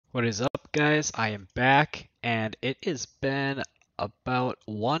What is up, guys? I am back, and it has been about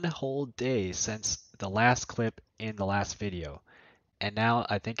one whole day since the last clip in the last video. And now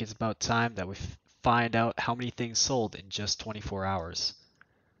I think it's about time that we find out how many things sold in just 24 hours.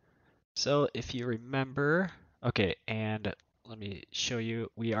 So if you remember, okay, and let me show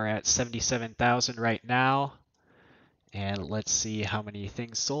you, we are at 77,000 right now. And let's see how many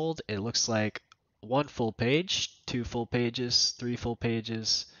things sold. It looks like one full page, two full pages, three full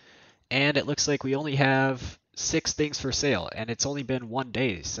pages, and it looks like we only have 6 things for sale, and it's only been one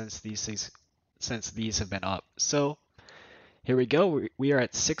day since these have been up. So here we go. We are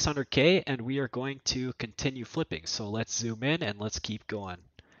at 600K, and we are going to continue flipping. So let's zoom in and let's keep going.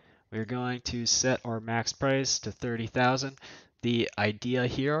 We're going to set our max price to 30,000. The idea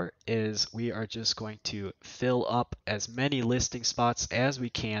here is we are just going to fill up as many listing spots as we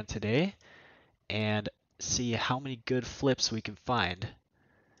can today and see how many good flips we can find.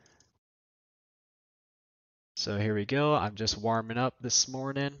 So here we go. I'm just warming up this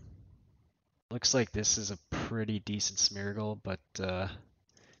morning. Looks like this is a pretty decent Smeargle, but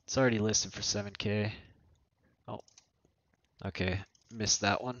it's already listed for 7K. Oh, okay. Missed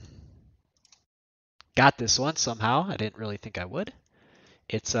that one. Got this one somehow. I didn't really think I would.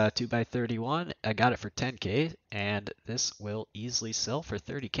 It's 2x31. I got it for 10K, and this will easily sell for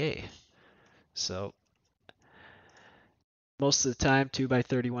 30K. So most of the time,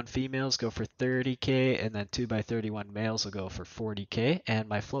 2x31 females go for 30K, and then 2x31 males will go for 40K. And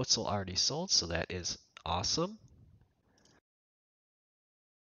my floats are already sold, so that is awesome.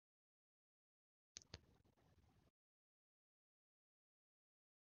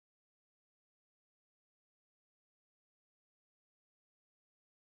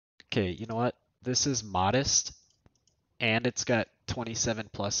 Okay, you know what? This is modest, and it's got 27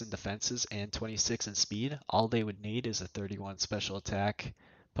 plus in defenses and 26 in speed. All they would need is a 31 special attack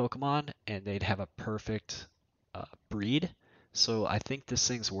Pokemon, and they'd have a perfect breed. So I think this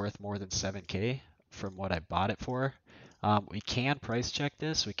thing's worth more than 7K from what I bought it for. We can price check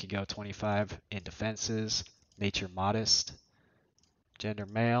this. We could go 25 in defenses, nature modest, gender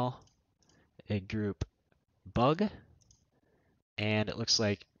male, egg group bug, and it looks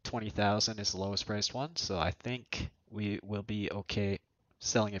like 20,000 is the lowest priced one. So I think we will be okay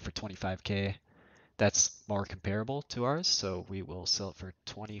selling it for 25K. That's more comparable to ours, so we will sell it for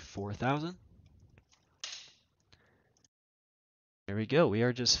 24,000. There we go. We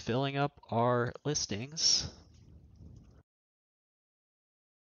are just filling up our listings.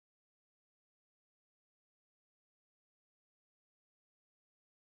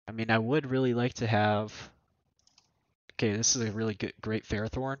 I mean, I would really like to have. Okay, this is a really good, great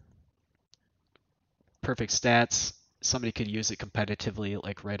Ferrothorn. Perfect stats. Somebody could use it competitively,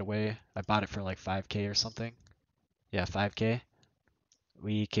 like right away. I bought it for like 5K or something. Yeah, 5K.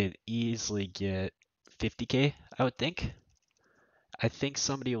 We could easily get 50K, I would think. I think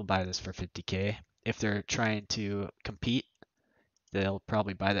somebody will buy this for 50K. If they're trying to compete, they'll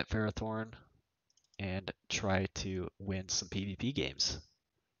probably buy that Ferrothorn and try to win some PvP games.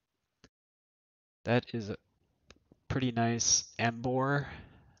 That is a pretty nice Embor.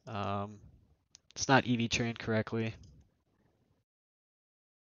 It's not EV trained correctly.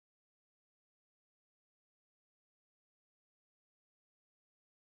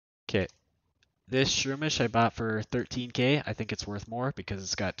 Okay, this Shroomish I bought for 13K. I think it's worth more because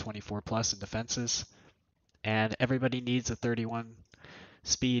it's got 24 plus in defenses. And everybody needs a 31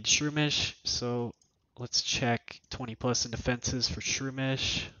 speed Shroomish, so let's check 20 plus in defenses for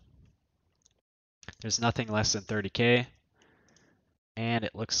Shroomish. There's nothing less than 30K. And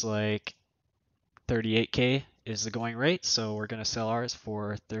it looks like 38K is the going rate, so we're going to sell ours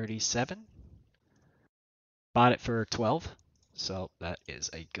for 37. Bought it for 12, so that is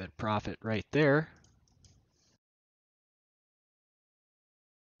a good profit right there.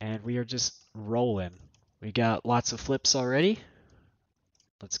 And we are just rolling. We got lots of flips already.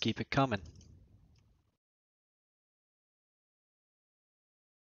 Let's keep it coming.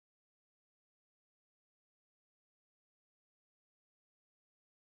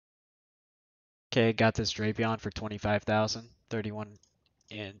 Okay, got this Drapion for 25,000, 31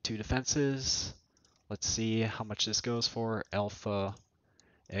 in 2 defenses. Let's see how much this goes for. Alpha,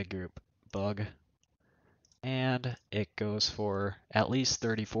 egg group, bug. And it goes for at least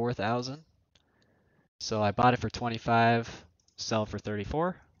 34,000. So I bought it for 25, sell it for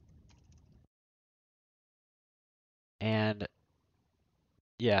 34. And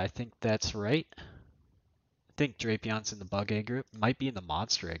yeah, I think that's right. I think Drapion's in the bug egg group, might be in the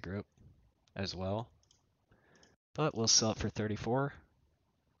monster egg group as well. But we'll sell it for 34.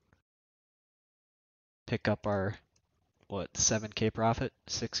 Pick up our what, 7K profit,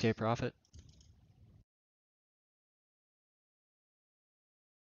 6K profit.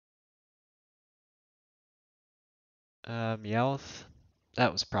 Meowth,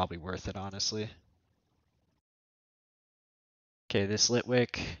 that was probably worth it, honestly. Okay, this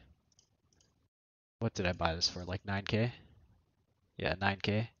Litwick, what did I buy this for? Like 9K? Yeah,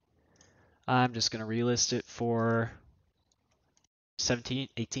 9K. I'm just gonna relist it for 17,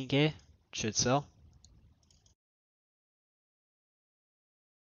 18K. Should sell.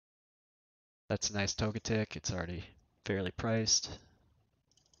 That's a nice Togetic. It's already fairly priced.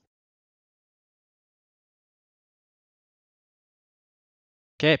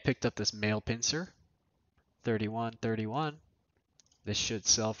 Okay, I picked up this male pincer. 31, 31. This should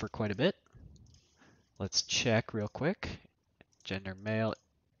sell for quite a bit. Let's check real quick. Gender male,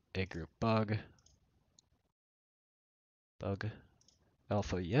 A group bug. Bug.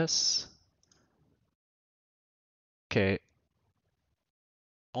 Alpha, yes. Okay.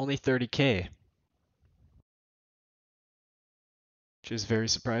 Only 30K, which is very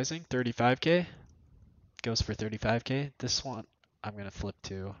surprising. 35K. Goes for 35K. This one, I'm going to flip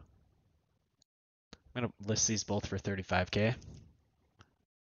to. I'm going to list these both for 35K.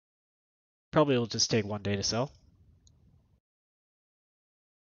 Probably will just take one day to sell.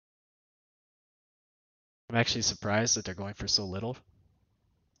 I'm actually surprised that they're going for so little.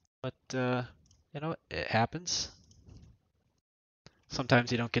 But, you know, it happens.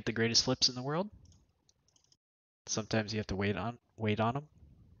 Sometimes you don't get the greatest flips in the world. Sometimes you have to wait on them.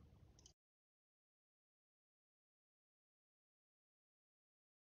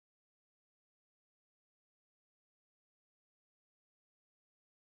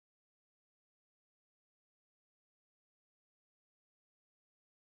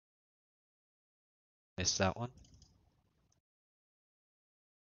 Missed that one.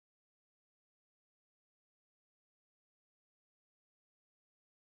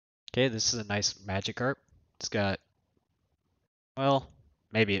 Okay, this is a nice Magikarp. It's got, well,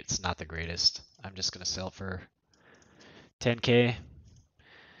 maybe it's not the greatest. I'm just gonna sell for 10K.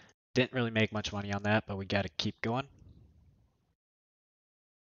 Didn't really make much money on that, but we gotta keep going.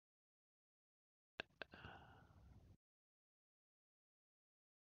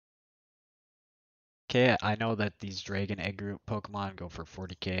 Okay, I know that these Dragon Egg Group Pokemon go for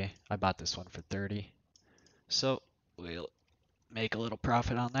 40K. I bought this one for 30. So we'll make a little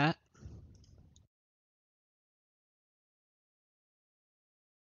profit on that.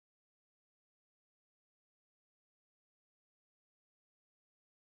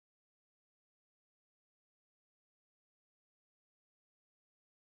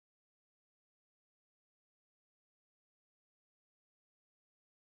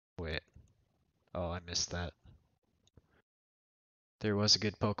 Wait. Oh, I missed that. There was a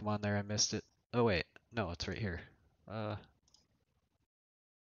good Pokemon there, I missed it. Oh wait, no, it's right here. Oh,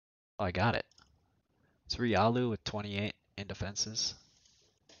 I got it. It's Riolu with 28 in defenses.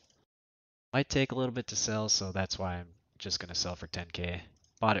 Might take a little bit to sell, so that's why I'm just gonna sell for 10K.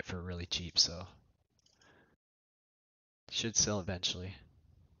 Bought it for really cheap, so should sell eventually.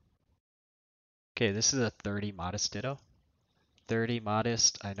 Okay, this is a 30 Modest Ditto. 30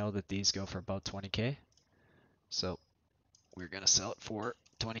 Modest, I know that these go for about 20K, so we're gonna sell it for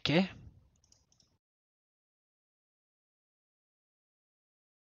 20K.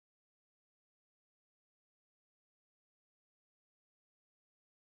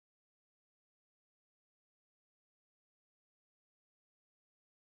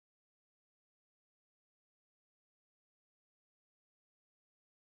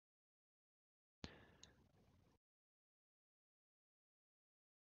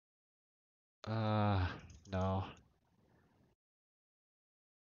 Uh, no.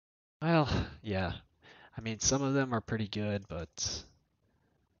 Well, yeah. I mean, some of them are pretty good, but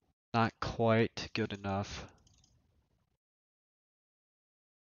not quite good enough.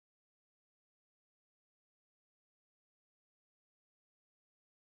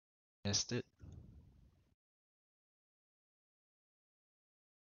 Missed it.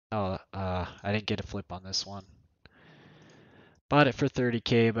 Oh, I didn't get a flip on this one. Bought it for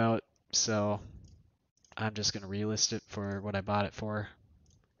 30K about, so I'm just gonna relist it for what I bought it for.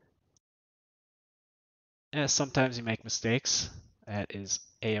 Yeah, sometimes you make mistakes. That is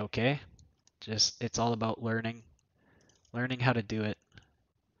a-okay. Just, it's all about learning how to do it.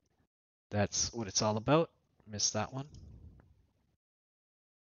 That's what it's all about. Missed that one.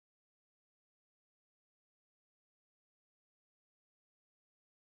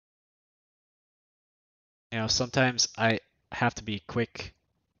 You know, sometimes I have to be quick.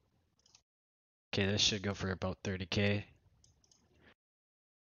 Okay, this should go for about 30K.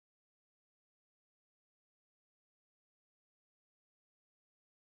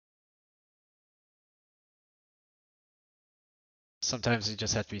 sometimes you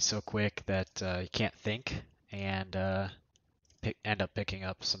just have to be so quick that you can't think and end up picking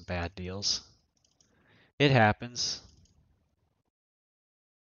up some bad deals. It happens.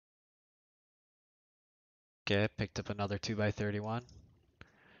 Okay, picked up another 2x31.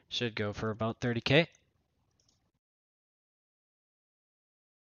 Should go for about 30k.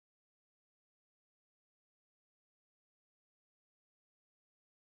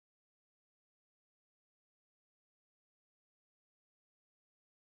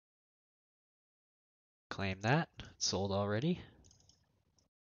 Claim that. Sold already.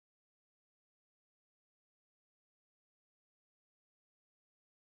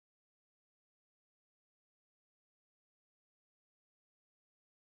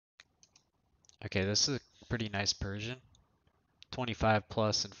 Okay, this is a pretty nice Persian. 25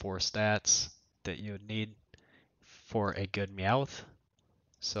 plus and 4 stats that you would need for a good Meowth.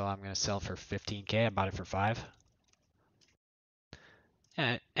 So I'm going to sell for 15k. I bought it for 5.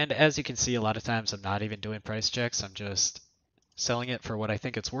 And as you can see, a lot of times I'm not even doing price checks. I'm just selling it for what I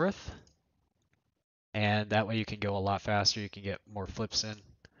think it's worth. And that way you can go a lot faster. You can get more flips in.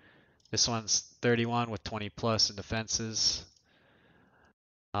 This one's 31 with 20 plus in defenses.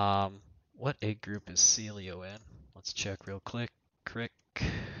 What egg group is Celio in? Let's check real quick. Crick.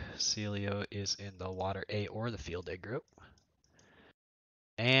 Celio is in the water A or the field egg group.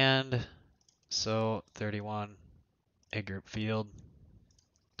 And so 31 egg group field,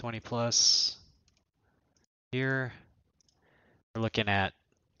 20 plus. Here we're looking at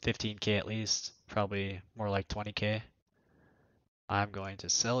 15k at least, probably more like 20k. I'm going to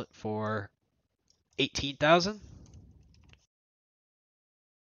sell it for 18,000.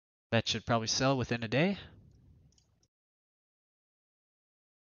 That should probably sell within a day.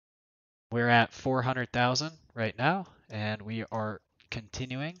 We're at 400,000 right now, and we are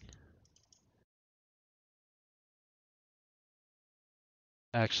continuing.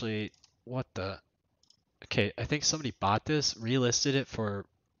 Actually, what the? Okay, I think somebody bought this, relisted it for,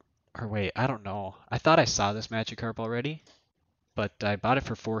 or wait, I don't know. I thought I saw this Magikarp already, but I bought it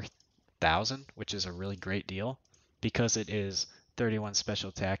for 4,000, which is a really great deal because it is 31 special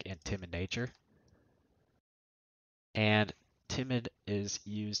attack and timid nature. And timid is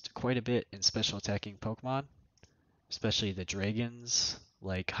used quite a bit in special attacking Pokemon, especially the dragons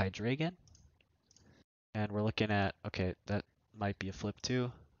like Hydreigon. And we're looking at, okay, that might be a flip too.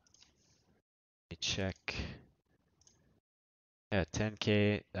 Let me check. Yeah,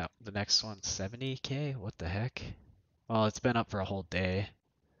 10k. The next one, 70k? What the heck? Well, it's been up for a whole day.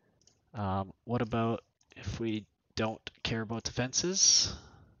 What about if we don't care about defenses?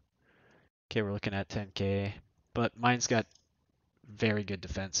 Okay, we're looking at 10k, but mine's got very good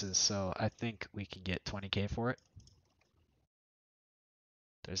defenses, so I think we can get 20k for it.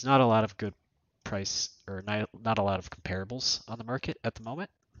 There's not a lot of good price, or not a lot of comparables on the market at the moment.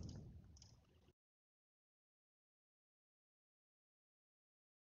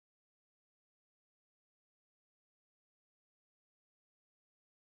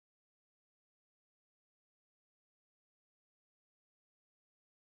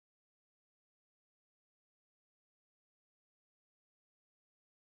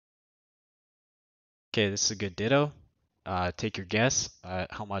 Okay, this is a good ditto. Take your guess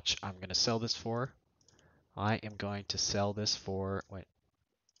how much I'm going to sell this for. I am going to sell this for, wait,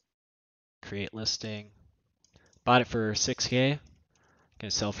 create listing. Bought it for 6k,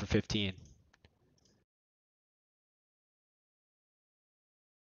 gonna sell for 15.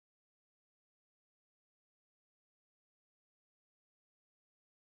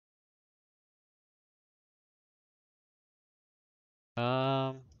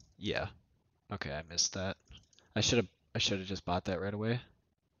 Yeah. Okay, I missed that. I should have just bought that right away.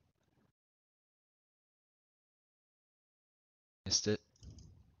 Missed it.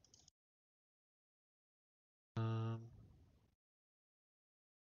 Um,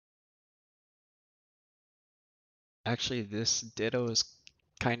 Actually, this ditto is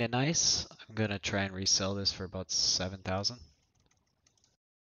kind of nice. I'm gonna try and resell this for about 7,000.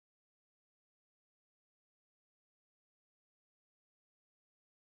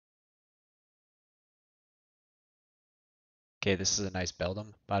 Okay, this is a nice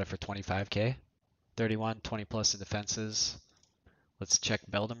Beldum. Bought it for 25k. 31, 20 plus in defenses. Let's check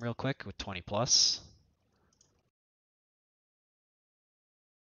Beldum real quick with 20 plus.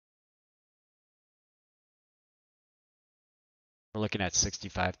 We're looking at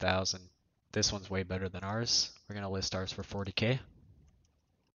 65,000. This one's way better than ours. We're gonna list ours for 40k.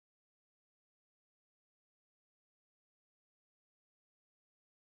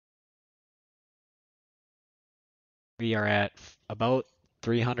 We are at about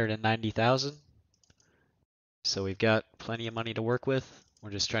 390,000. So we've got plenty of money to work with.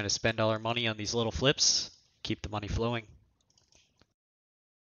 We're just trying to spend all our money on these little flips, keep the money flowing.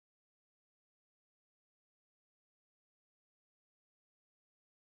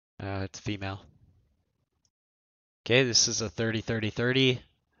 It's female. Okay, this is a 30-30-30,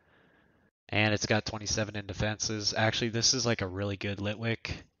 and it's got 27 in defenses. Actually, this is like a really good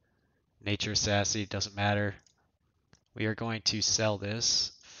Litwick. Nature Sassy, doesn't matter. We are going to sell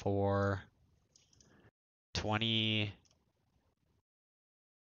this for 20,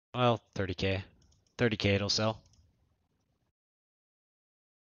 well, 30k. 30k it'll sell.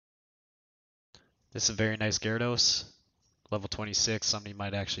 This is a very nice Gyarados. Level 26, somebody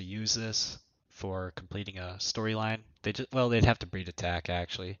might actually use this for completing a storyline. Well, they'd have to breed attack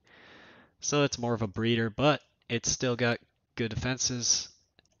actually. So it's more of a breeder, but it's still got good defenses,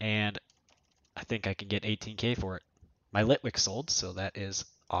 and I think I can get 18k for it. My Litwick sold, so that is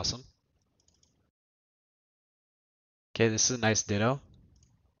awesome. Okay, this is a nice Ditto.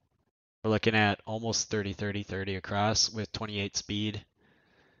 We're looking at almost 30-30-30 across with 28 speed.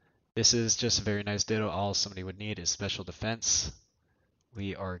 This is just a very nice Ditto. All somebody would need is special defense.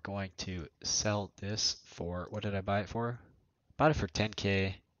 We are going to sell this for, what did I buy it for? Bought it for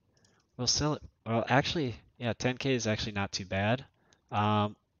 10k. We'll sell it, well actually, yeah, 10k is actually not too bad.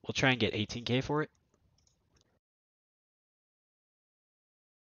 We'll try and get 18k for it.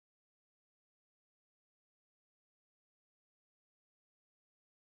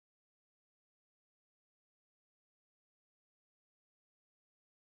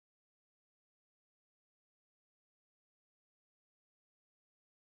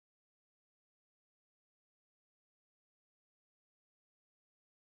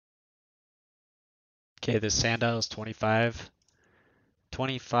 Okay, this Sandile is 25.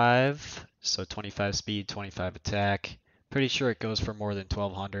 25, so 25 speed, 25 attack. Pretty sure it goes for more than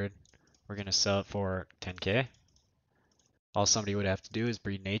 1200. We're going to sell it for 10k. All somebody would have to do is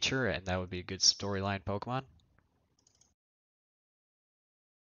breed nature, and that would be a good storyline Pokemon.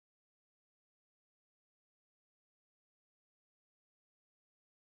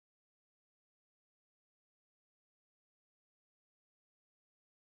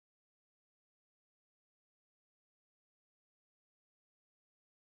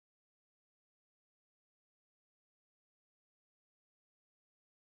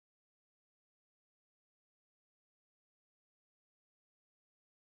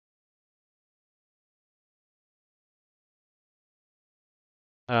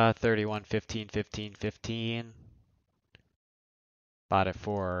 Uh, 31, 15, 15, 15. Bought it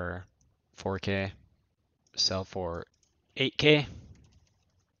for 4k. Sell for 8k.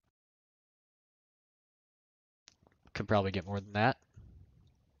 Could probably get more than that.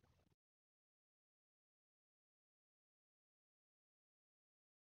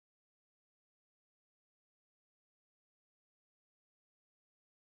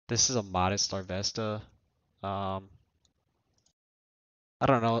 This is a modest Larvesta. Um, I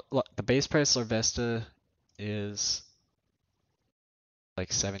don't know. The base price Larvesta is like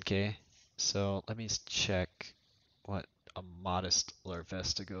 7k. So let me check what a modest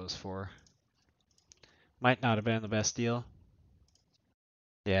Larvesta goes for. Might not have been the best deal.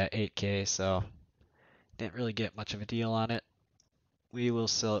 Yeah, 8k, so didn't really get much of a deal on it. We will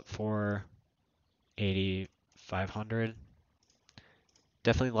sell it for 8,500.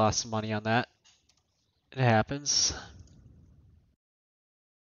 Definitely lost some money on that. It happens.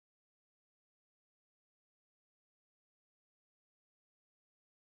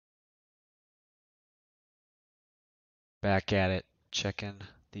 Back at it, checking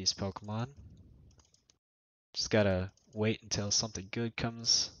these Pokemon. Just gotta wait until something good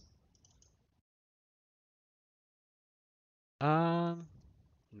comes. Nah,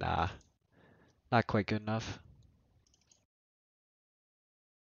 not quite good enough.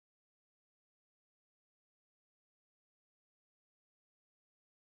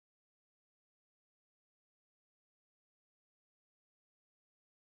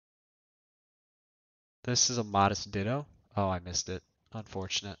 This is a modest Ditto. Oh, I missed it.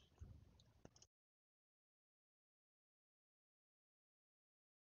 Unfortunate.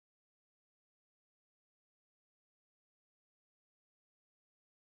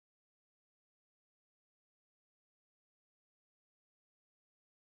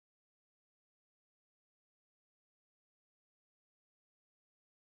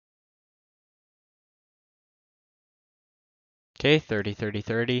 Okay, 30, 30,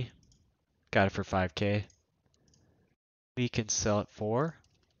 30. Got it for 5k. We can sell it for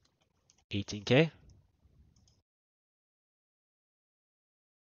 18k.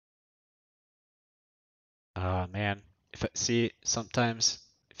 Man, see, sometimes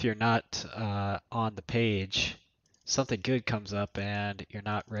if if you're not on the page, something good comes up and you're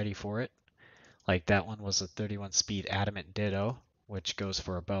not ready for it. Like that one was a 31 speed Adamant Ditto, which goes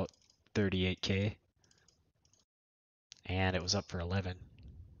for about 38k, and it was up for 11.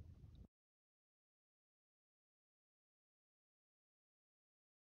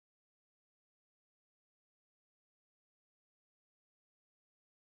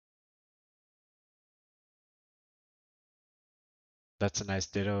 That's a nice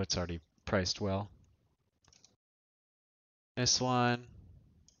Ditto. It's already priced well. This one,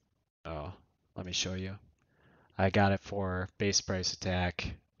 oh, let me show you. I got it for base price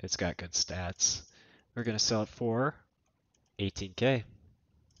attack. It's got good stats. We're gonna sell it for 18k.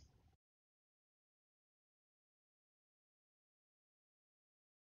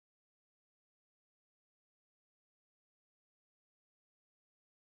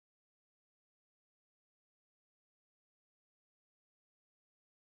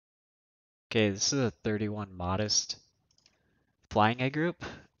 Okay, this is a 31 modest flying A group,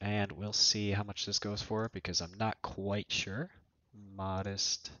 and we'll see how much this goes for because I'm not quite sure.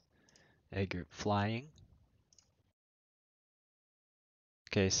 Modest A group flying.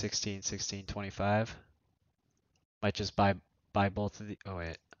 Okay, 16, 16, 25. Might just buy both of the. Oh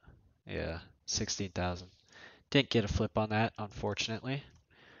wait, yeah, 16,000. Didn't get a flip on that, unfortunately.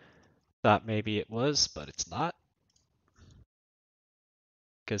 Thought maybe it was, but it's not.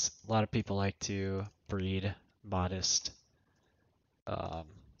 Because a lot of people like to breed modest um,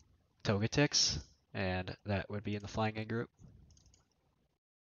 Togetix, and that would be in the flying A group.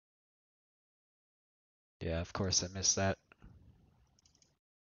 Yeah, of course I missed that.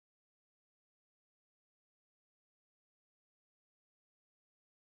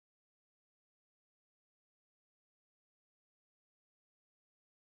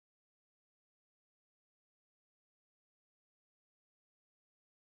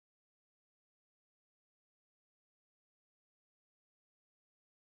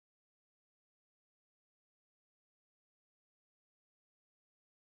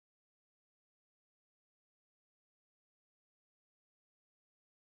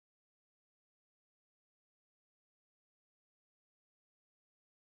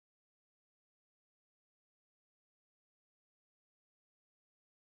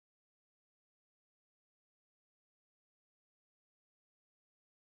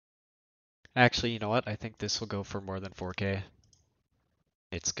 Actually, you know what? I think this will go for more than 4K.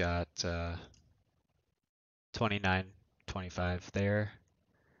 It's got 29, 25 there,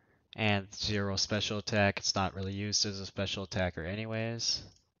 and 0 special attack. It's not really used as a special attacker anyways.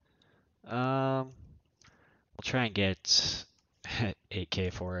 We'll try and get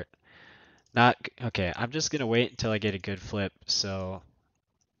 8K for it. Not okay. I'm just gonna wait until I get a good flip. So,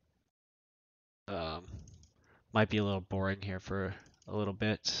 um, might be a little boring here for a little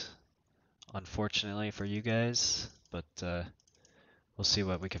bit, unfortunately for you guys. But we'll see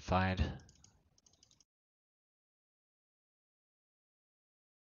what we can find.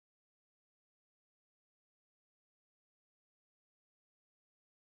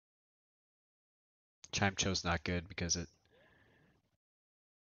 Chime Cho's not good because it.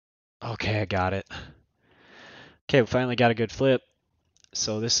 Okay, I got it. Okay, we finally got a good flip.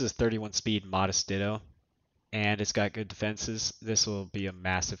 So this is 31 speed modest Ditto, and it's got good defenses. This will be a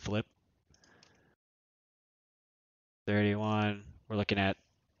massive flip. 31. We're looking at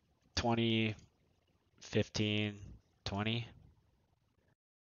 20, 15, 20,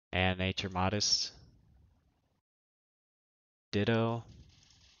 and nature modest Ditto.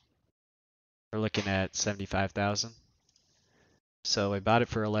 We're looking at 75,000. So we bought it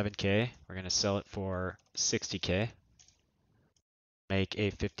for 11k. We're gonna sell it for 60k. Make a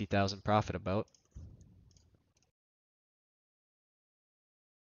 50,000 profit about.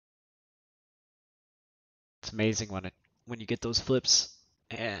 It's amazing when you get those flips.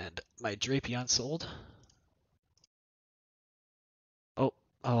 And my Drapion sold.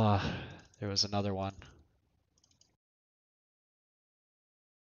 Oh, there was another one.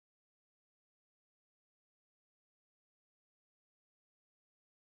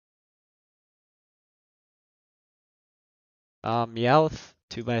 Meowth,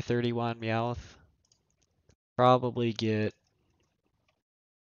 2x31 Meowth. Probably get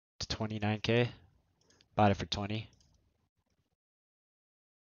to 29k. Bought it for 20.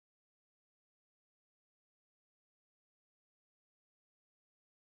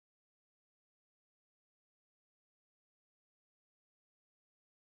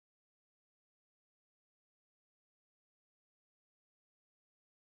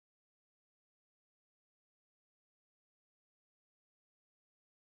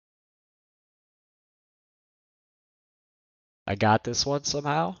 I got this one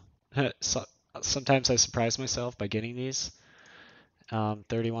somehow. So, sometimes I surprise myself by getting these.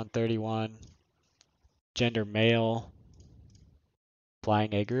 31, 31, gender male,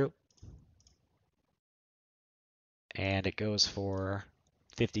 flying A group, and it goes for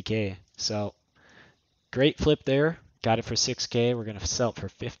 50k. So great flip there. Got it for 6k. We're gonna sell it for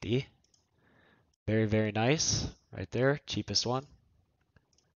 50. Very, very nice. Right there, cheapest one.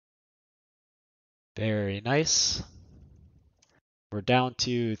 Very nice. We're down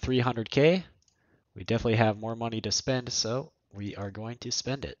to 300k. We definitely have more money to spend, so we are going to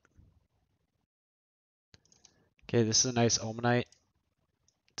spend it. Okay, this is a nice Omanite.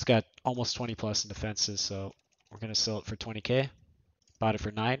 It's got almost 20 plus in defenses, so we're going to sell it for 20k. Bought it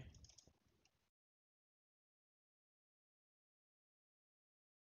for 9.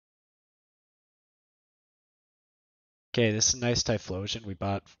 Okay, this is a nice Typhlosion we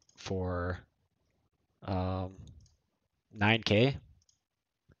bought for 9k.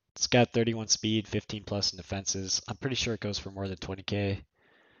 It's got 31 speed, 15 plus in defenses. I'm pretty sure it goes for more than 20k.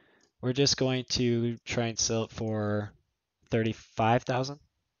 We're just going to try and sell it for 35,000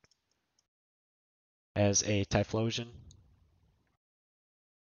 as a Typhlosion.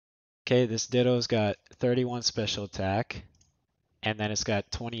 Okay, this Ditto's got 31 special attack, and then it's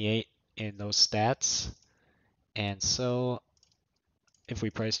got 28 in those stats. And so, if we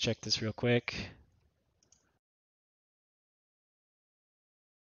price check this real quick,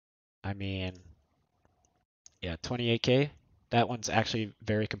 I mean, yeah, 28k. That one's actually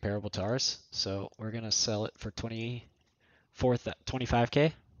very comparable to ours. So we're gonna sell it for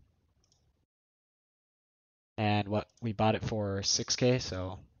 25k. And what we bought it for 6k,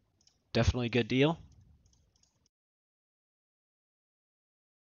 so definitely a good deal.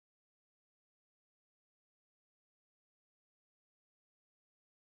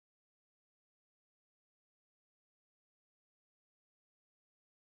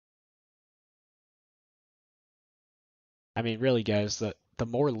 I mean, really, guys, the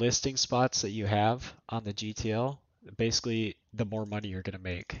more listing spots that you have on the GTL, basically the more money you're gonna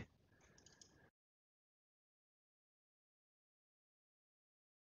make.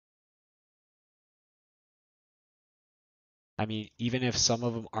 I mean, even if some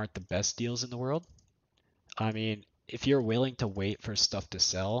of them aren't the best deals in the world, I mean, if you're willing to wait for stuff to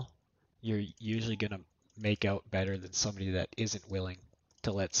sell, you're usually gonna make out better than somebody that isn't willing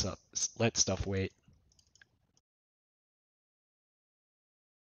to let stuff wait.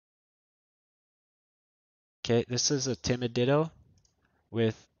 Okay, this is a timid Ditto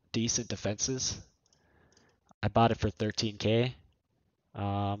with decent defenses. I bought it for 13k.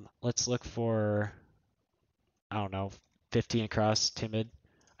 Let's look for, I don't know, 15 across timid.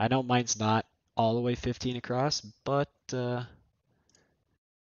 I know mine's not all the way 15 across, but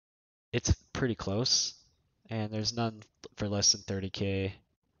it's pretty close. And there's none for less than 30k.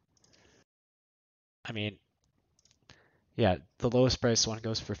 I mean, yeah, the lowest price one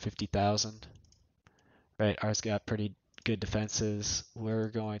goes for 50,000. Right, ours got pretty good defenses. We're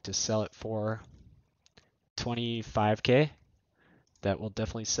going to sell it for 25k. That will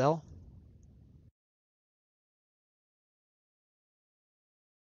definitely sell.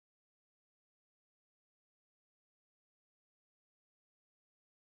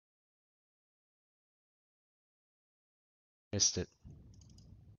 Missed it.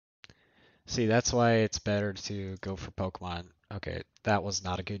 See, that's why it's better to go for Pokemon. Okay, that was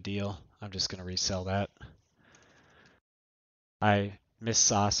not a good deal. I'm just gonna resell that. I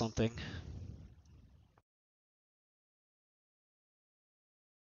missaw something.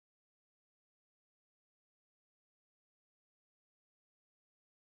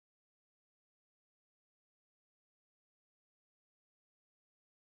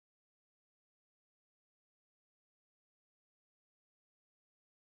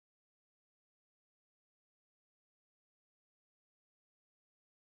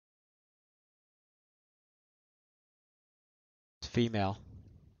 It's female.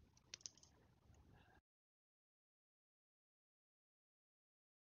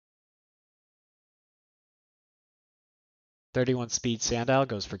 31 speed Sandile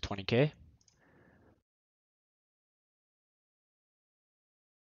goes for 20k.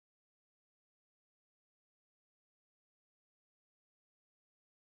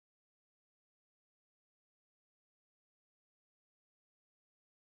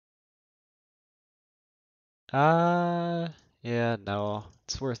 Uh, yeah, no.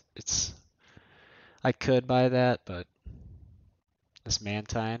 It's I could buy that, but this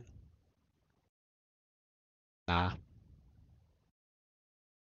Mantine, nah.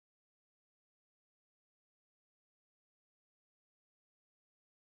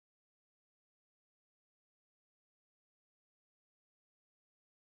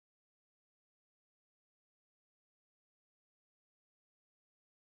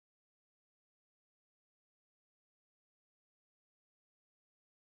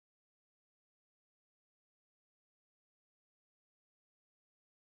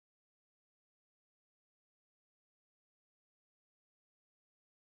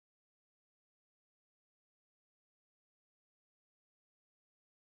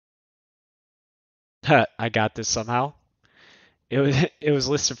 I got this somehow. It was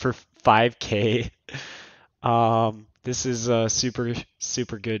listed for 5K. This is a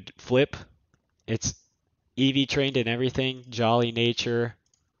super good flip. It's EV trained and everything, jolly nature.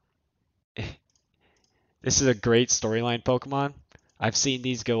 This is a great storyline Pokemon. I've seen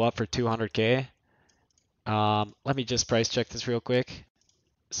these go up for 200K. Let me just price check this real quick.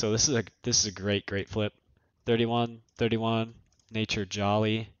 So this is a great flip. 31, 31, nature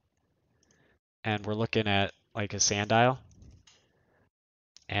jolly, and we're looking at like a Sandile,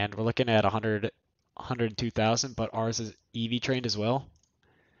 and we're looking at 100, 102,000, but ours is EV trained as well,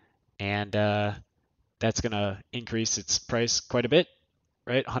 and that's gonna increase its price quite a bit,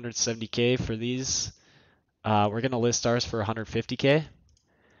 right? 170K for these. We're gonna list ours for 150K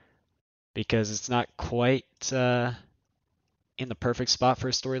because it's not quite in the perfect spot for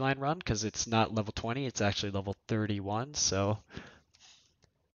a storyline run because it's not level 20, it's actually level 31, so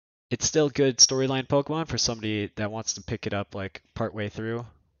it's still good storyline Pokemon for somebody that wants to pick it up like partway through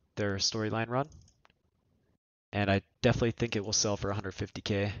their storyline run. And I definitely think it will sell for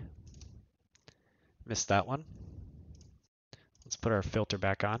 150K. Missed that one. Let's put our filter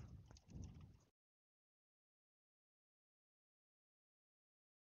back on.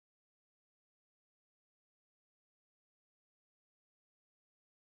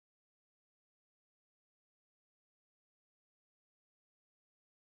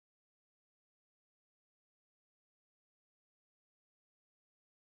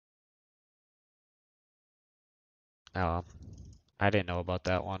 Oh, I didn't know about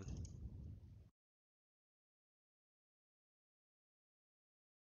that one.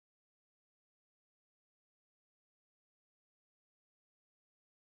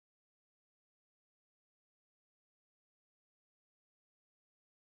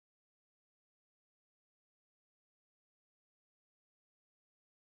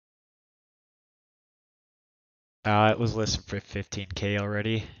 It was listed for 15K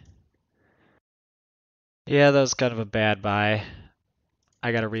already. Yeah, that was kind of a bad buy.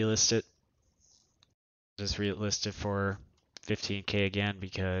 I gotta relist it. Just relist it for 15K again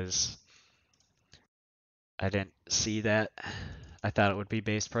because I didn't see that. I thought it would be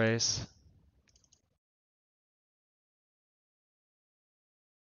base price.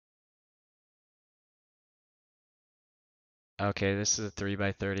 Okay, this is a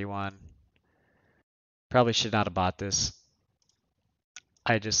 3x31. Probably should not have bought this.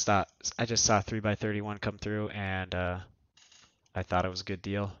 I just saw 3x31 come through and I thought it was a good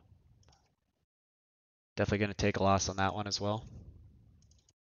deal. Definitely going to take a loss on that one as well.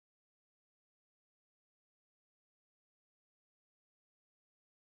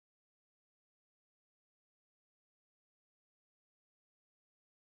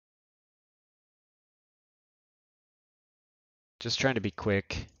 Just trying to be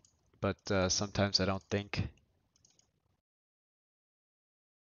quick, but sometimes I don't think.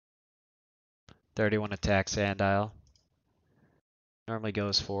 31 attack Sandile. Normally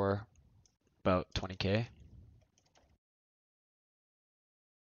goes for about 20K.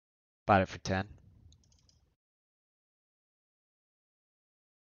 Bought it for 10.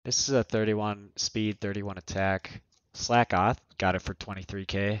 This is a 31 speed, 31 attack. Slack Oth, got it for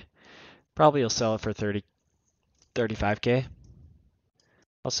 23K. Probably will sell it for 30, 35K.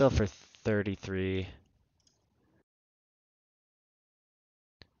 I'll sell it for 33.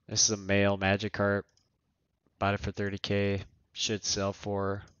 This is a male Magikarp. Bought it for 30K. Should sell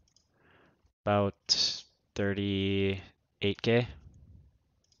for about 38K.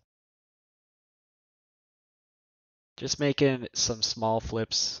 Just making some small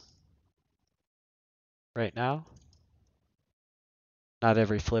flips right now. Not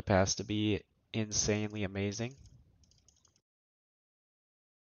every flip has to be insanely amazing.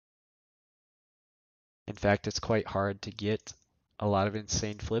 In fact, it's quite hard to get a lot of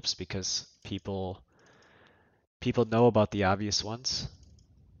insane flips because people know about the obvious ones.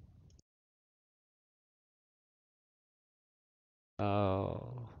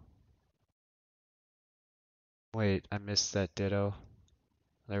 Oh, wait, I missed that Ditto.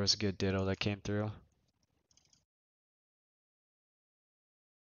 There was a good Ditto that came through.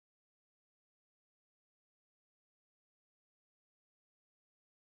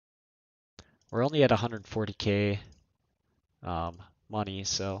 We're only at 140K money,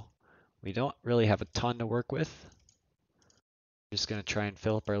 so we don't really have a ton to work with. Just gonna try and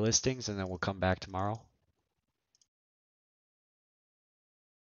fill up our listings and then we'll come back tomorrow.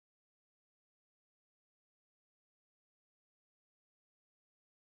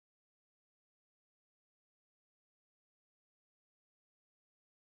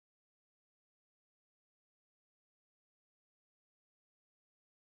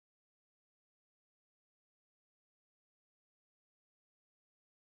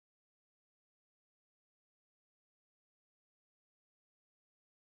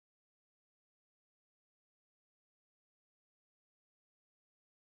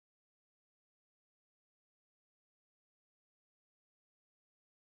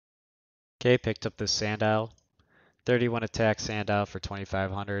 Okay, picked up this Sandile. 31 attack Sandile for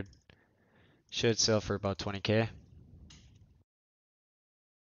 2,500. Should sell for about 20k.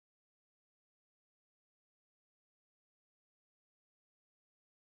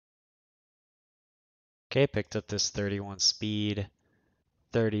 Okay, picked up this 31 speed,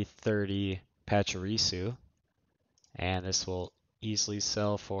 30-30 Pachirisu. And this will easily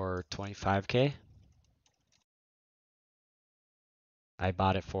sell for 25k. I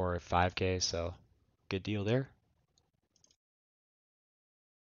bought it for 5k, so good deal there.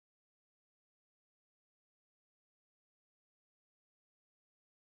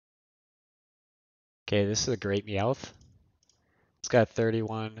 Okay, this is a great Meowth. It's got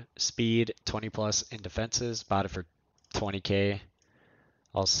 31 speed, 20 plus in defenses. Bought it for 20k.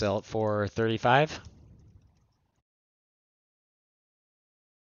 I'll sell it for 35.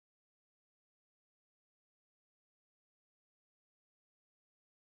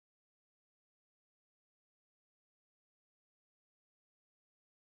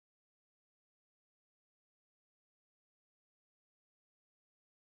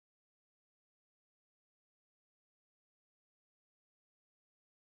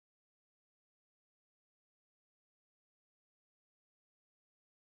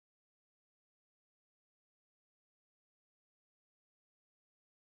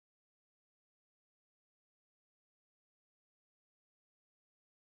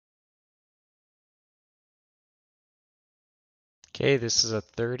 Okay, this is a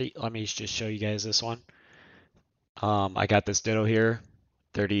 30. Let me just show you guys this one. I got this Ditto here,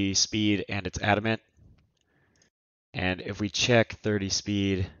 30 speed, and it's adamant. And if we check 30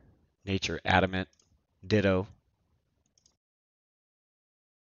 speed, nature adamant, Ditto,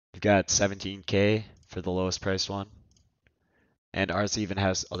 we've got 17k for the lowest priced one. And ours even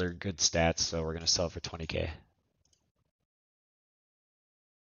has other good stats, so we're going to sell it for 20k.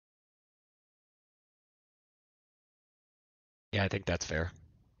 Yeah, I think that's fair.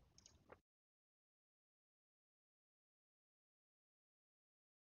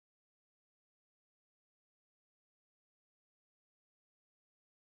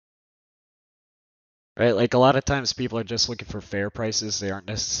 Right? Like a lot of times people are just looking for fair prices. They aren't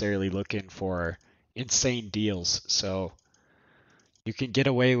necessarily looking for insane deals. So you can get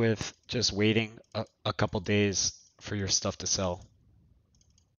away with just waiting a couple days for your stuff to sell.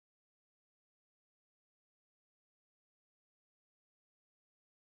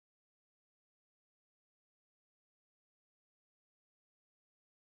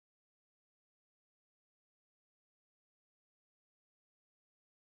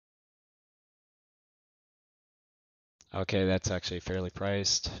 Okay, that's actually fairly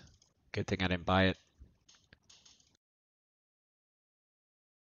priced. Good thing I didn't buy it.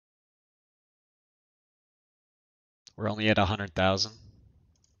 We're only at 100,000.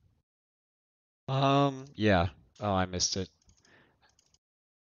 Yeah. Oh, I missed it.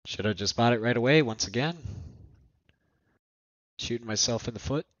 Should have just bought it right away once again. Shooting myself in the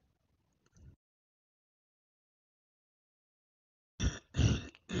foot.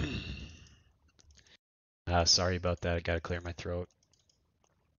 Sorry about that. I gotta clear my throat.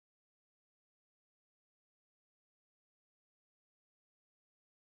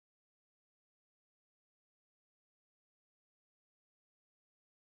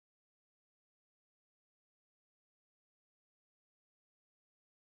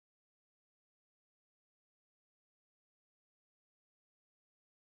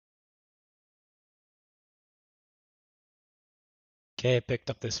 Okay, I picked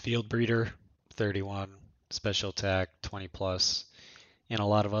up this field breeder, 31 special attack, 20 plus in a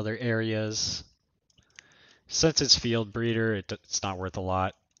lot of other areas. Since it's field breeder, it's not worth a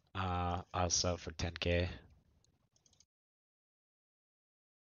lot. I'll sell for 10k.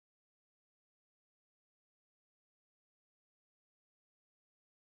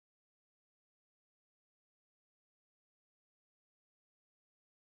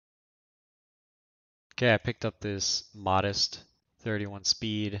 Okay, I picked up this modest 31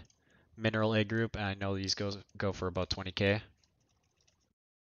 speed mineral egg group, and I know these go for about 20k.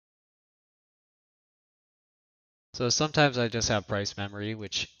 So sometimes I just have price memory,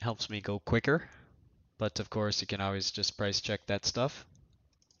 which helps me go quicker. But of course, you can always just price check that stuff.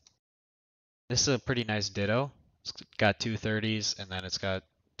 This is a pretty nice Ditto. It's got two 30s and then it's got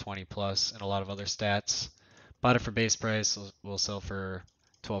 20 plus and a lot of other stats. Bought it for base price, will sell for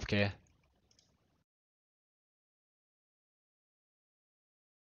 12k.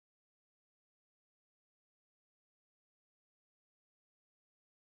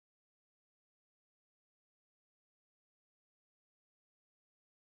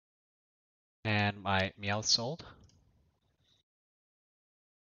 And my Meowth sold.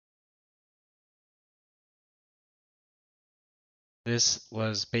 This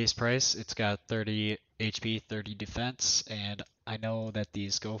was base price. It's got 30 HP, 30 defense, and I know that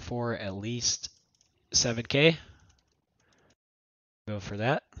these go for at least 7k. Go for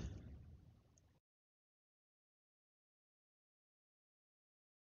that.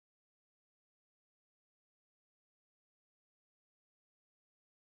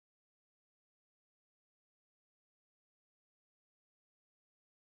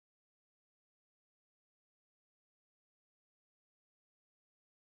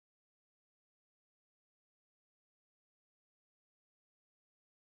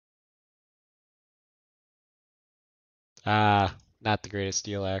 Ah, not the greatest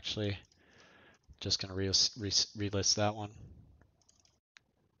deal actually. Just gonna relist that one.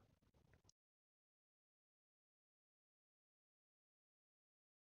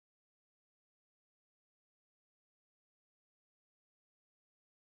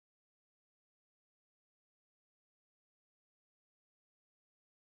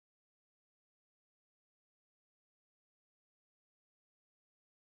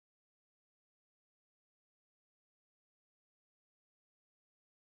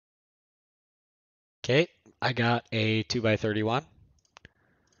 Okay, I got a 2x31.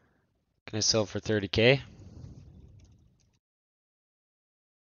 Gonna sell for 30k.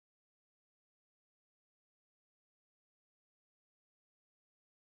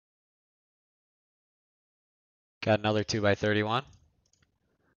 Got another 2x31.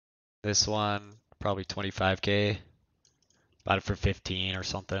 This one, probably 25k. Bought it for 15 or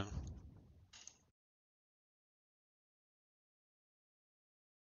something.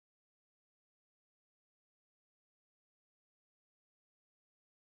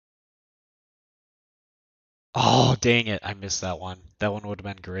 Oh, dang it. I missed that one. That one would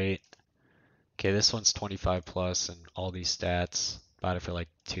have been great. Okay, this one's 25 plus and all these stats. Bought it for like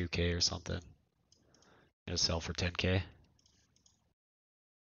 2k or something. Gonna sell for 10k.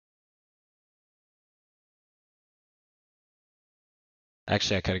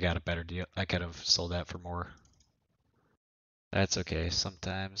 Actually, I could have got a better deal. I could have sold that for more. That's okay.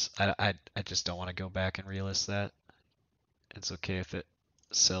 Sometimes I just don't want to go back and relist that. It's okay if it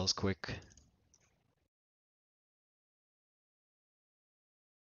sells quick.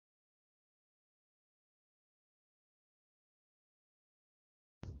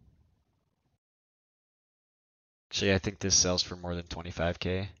 Actually, I think this sells for more than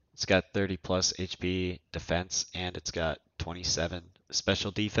 25k. It's got 30 plus HP defense and it's got 27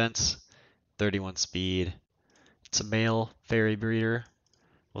 special defense, 31 speed. It's a male fairy breeder.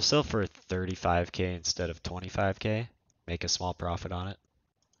 We'll sell for 35k instead of 25k. Make a small profit on it.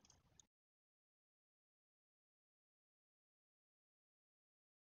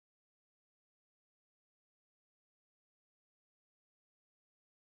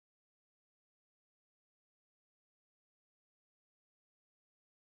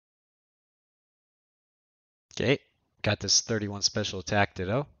 Okay, got this 31 special attack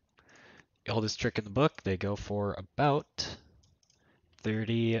Ditto. Oldest trick in the book. They go for about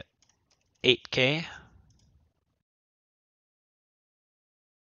 38k.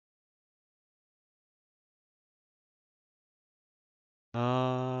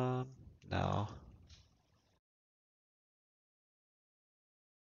 No.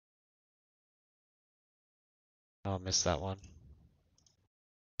 Oh, missed that one.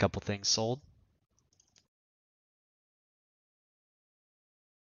 Couple things sold.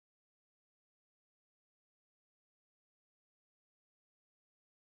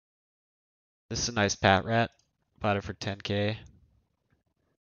 This is a nice Pat Rat. Bought it for 10k.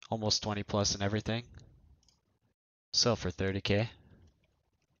 Almost 20 plus and everything. Sell for 30k.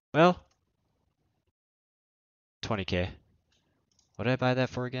 Well, 20k. What did I buy that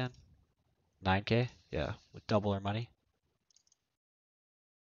for again? 9k? Yeah, with double our money.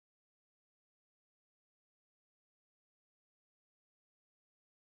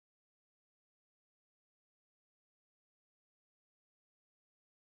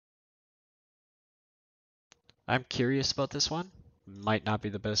 I'm curious about this one. Might not be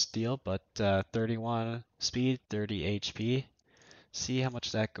the best deal, but 31 speed, 30 HP. See how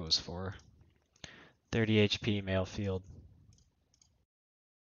much that goes for. 30 HP male field.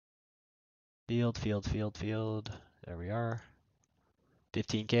 Field. There we are.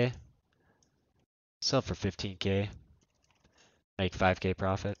 15k. Sell for 15k. Make 5k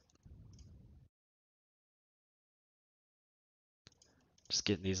profit. Just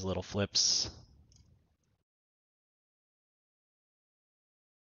getting these little flips.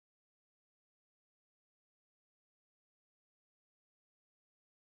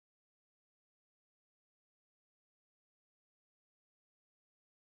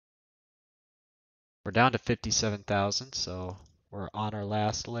 We're down to 57,000, so We're on our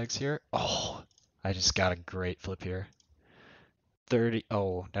last legs here. Oh, I just got a great flip here. 30.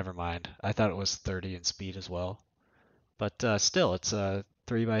 Oh, never mind. I thought it was 30 in speed as well. But still, it's a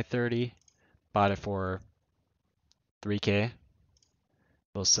 3 by 30. Bought it for 3K.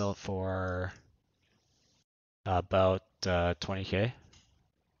 We'll sell it for about 20K.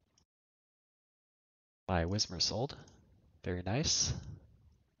 My Whismer sold. Very nice.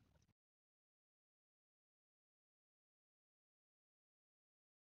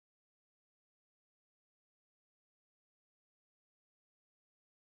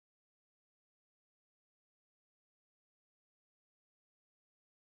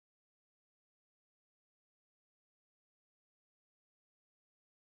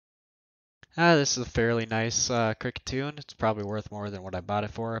 This is a fairly nice cricket tune. It's probably worth more than what I bought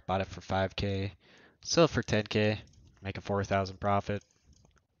it for. I bought it for 5K. Sell it for 10K. Make a 4,000 profit.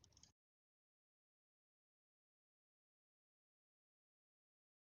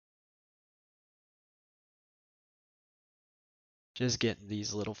 Just getting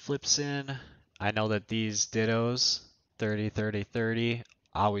these little flips in. I know that these dittos, 30, 30, 30,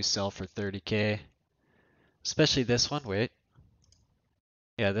 always sell for 30K. Especially this one. Wait.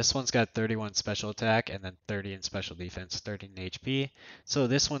 Yeah, this one's got 31 special attack and then 30 in special defense, 30 in HP. So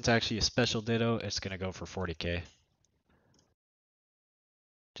this one's actually a special ditto. It's going to go for 40K.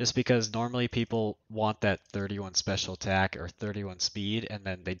 Just because normally people want that 31 special attack or 31 speed, and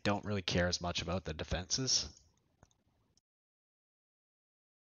then they don't really care as much about the defenses.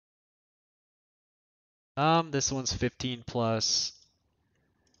 This one's 15 plus,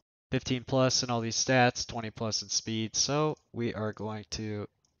 15 plus in all these stats, 20 plus in speed. So we are going to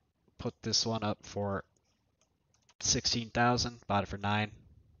put this one up for 16,000. Bought it for 9.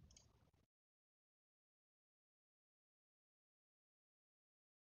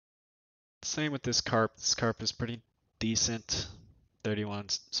 Same with this carp. This carp is pretty decent. 31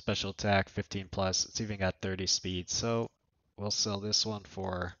 special attack, 15 plus. It's even got 30 speed. So we'll sell this one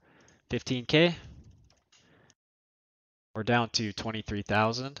for 15K. We're down to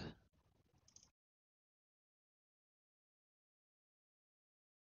 23,000.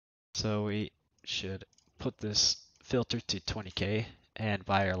 So we should put this filter to 20K and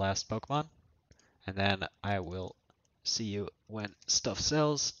buy our last Pokemon. And then I will see you when stuff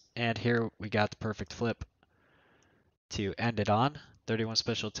sells. And here we got the perfect flip to end it on. 31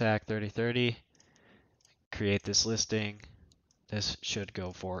 special attack, 30-30. Create this listing. This should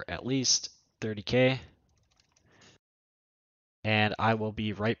go for at least 30K. And I will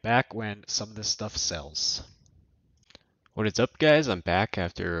be right back when some of this stuff sells. What is up, guys? I'm back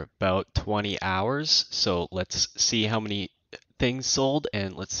after about 20 hours. So let's see how many things sold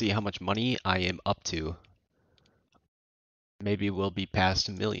and let's see how much money I am up to. Maybe we'll be past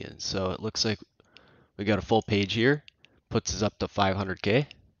a million. So it looks like we got a full page here. Puts us up to 500K.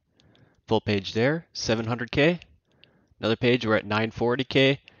 Full page there, 700K. Another page, we're at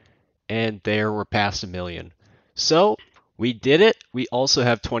 940K. And there we're past a million. So we did it. We also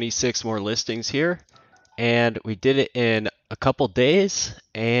have 26 more listings here. And we did it in a couple days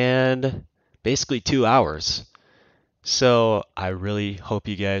and basically 2 hours. So I really hope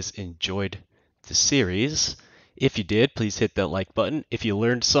you guys enjoyed the series. If you did, please hit that like button. If you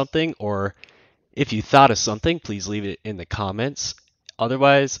learned something or if you thought of something, please leave it in the comments.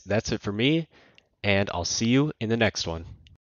 Otherwise, that's it for me, and I'll see you in the next one.